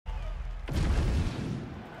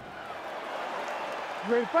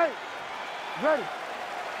Ready to fight? Ready.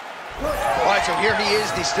 All right, so here he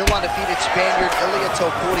is, the still undefeated Spaniard, Ilia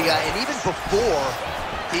Topuria, and even before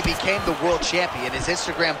he became the world champion, his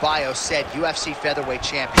Instagram bio said UFC featherweight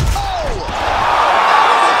champion. Oh!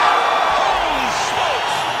 Holy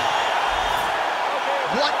smokes!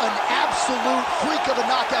 What an absolute freak of a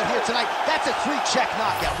knockout here tonight. That's a 3-check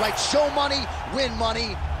knockout, right? Show money, win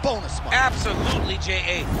money, bonus money. Absolutely,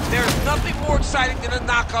 J.A. There's nothing more exciting than a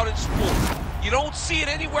knockout in sport. You don't see it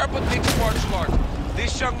anywhere but mixed martial arts.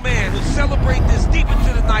 This young man will celebrate this deep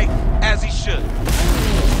into the night as he should.